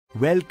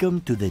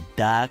Welcome to the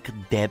dark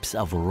depths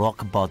of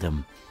Rock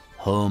Bottom,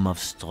 home of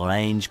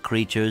strange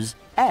creatures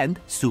and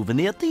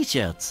souvenir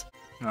t-shirts.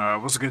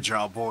 What's a good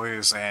job,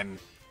 boys? And,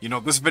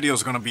 this video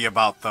is going to be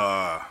about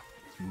the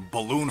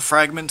Balloon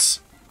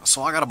Fragments.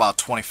 So I got about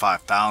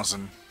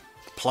 25,000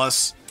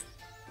 plus.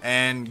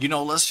 And,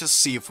 let's just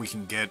see if we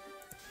can get,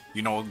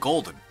 a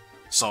golden.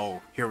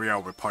 So here we are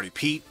with Party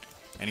Pete.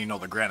 And,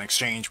 the Grand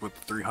Exchange with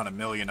the 300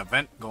 million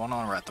event going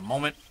on right at the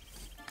moment.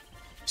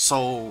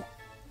 So,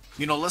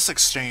 let's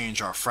exchange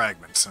our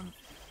fragments and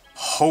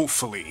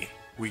hopefully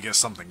we get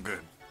something good.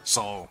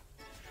 So,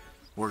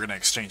 we're going to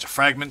exchange the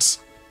fragments.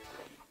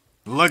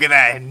 Look at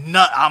that.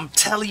 I'm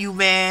telling you,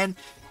 man,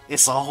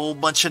 it's a whole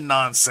bunch of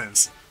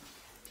nonsense.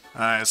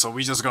 Alright, so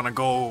we just going to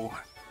go,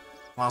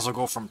 might as well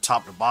go from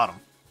top to bottom.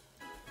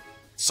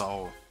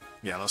 So,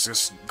 yeah, let's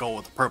just go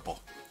with the purple.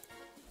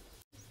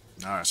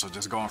 Alright, so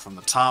just going from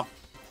the top,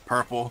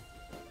 purple,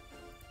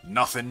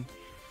 nothing.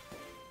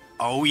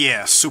 Oh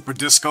yeah, super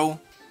disco.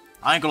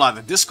 I ain't gonna lie,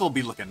 the disco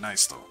be looking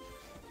nice though.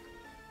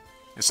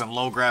 It's in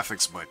low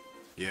graphics, but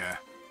yeah,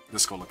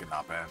 disco looking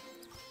not bad.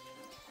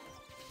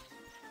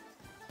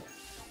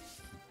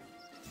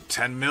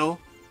 10 mil?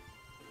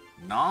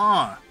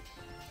 Nah.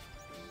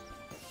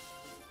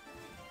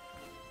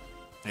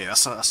 Hey,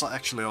 that's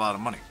actually a lot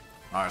of money.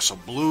 Alright, so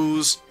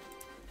blues,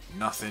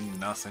 nothing.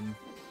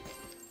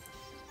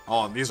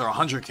 Oh, and these are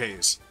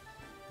 100Ks.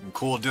 And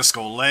cool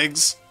disco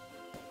legs.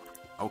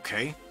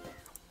 Okay.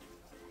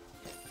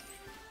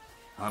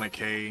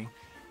 100K.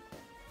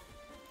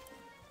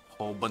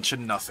 Whole bunch of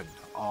nothing.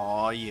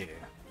 Oh yeah.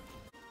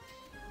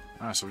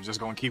 Alright, so we're just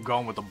gonna keep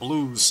going with the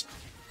blues.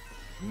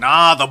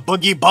 Nah, the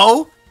boogie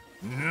bow?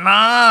 Nah,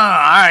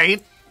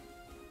 alright.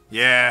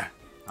 Yeah.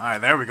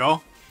 Alright, there we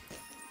go.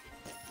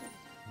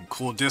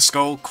 Cool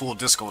disco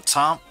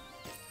top.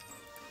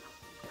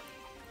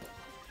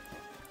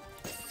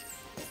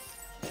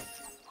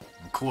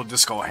 Cool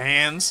disco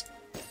hands.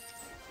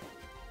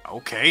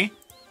 Okay.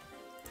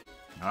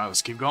 Alright,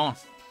 let's keep going.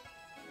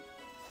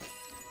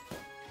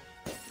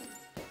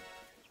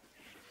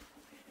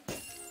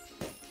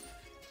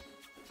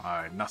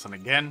 Alright, nothing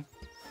again.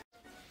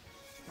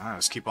 Alright,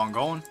 let's keep on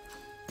going.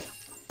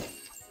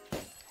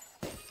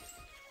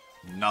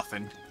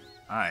 Nothing.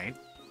 Alright.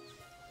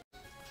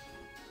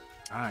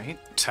 Alright,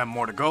 10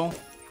 more to go.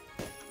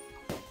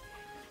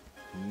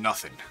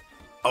 Nothing.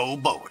 Oh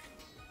boy.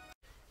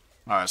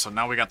 Alright, so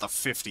now we got the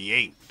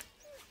 58.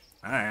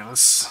 Alright,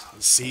 let's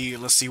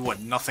see what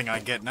nothing I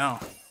get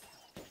now.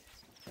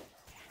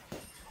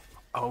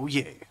 Oh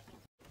yeah.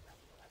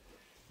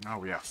 Now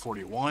we got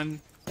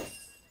 41.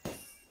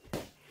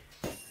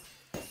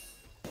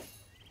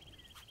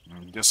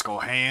 Disco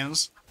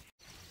hands.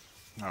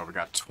 Oh, we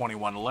got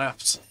 21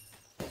 left.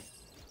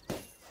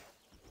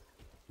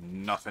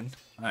 Nothing.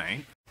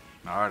 Alright.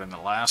 Alright, and the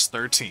last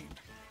 13.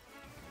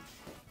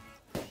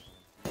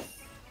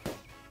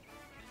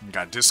 We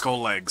got disco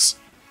legs.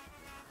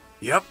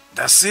 Yep,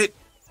 that's it.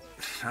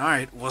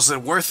 Alright, was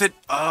it worth it?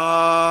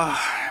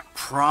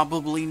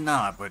 Probably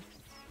not, but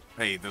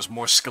hey, there's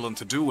more skilling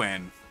to do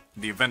and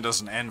the event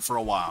doesn't end for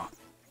a while.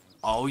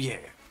 Oh yeah.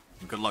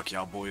 Good luck,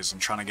 y'all boys. I'm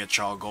trying to get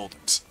y'all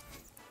goldens.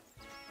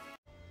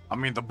 I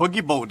mean, the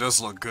boogie boat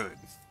does look good,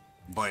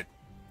 but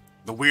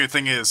the weird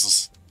thing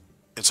is,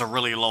 it's a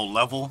really low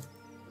level,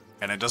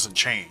 and it doesn't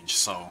change,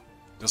 so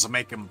does it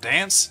make him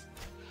dance?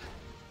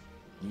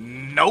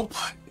 Nope,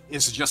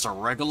 it's just a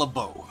regular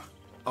bow.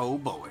 Oh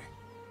boy.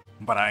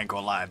 But I ain't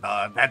gonna lie,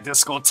 dog, that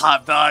disco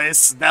top, dog,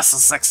 that's a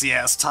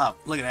sexy-ass top.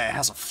 Look at that, it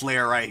has a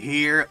flare right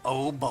here.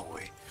 Oh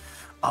boy.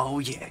 Oh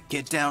yeah,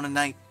 get down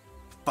tonight.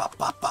 Bop,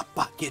 bop, bop,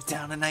 bop, get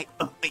down tonight.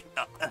 Oh, wait,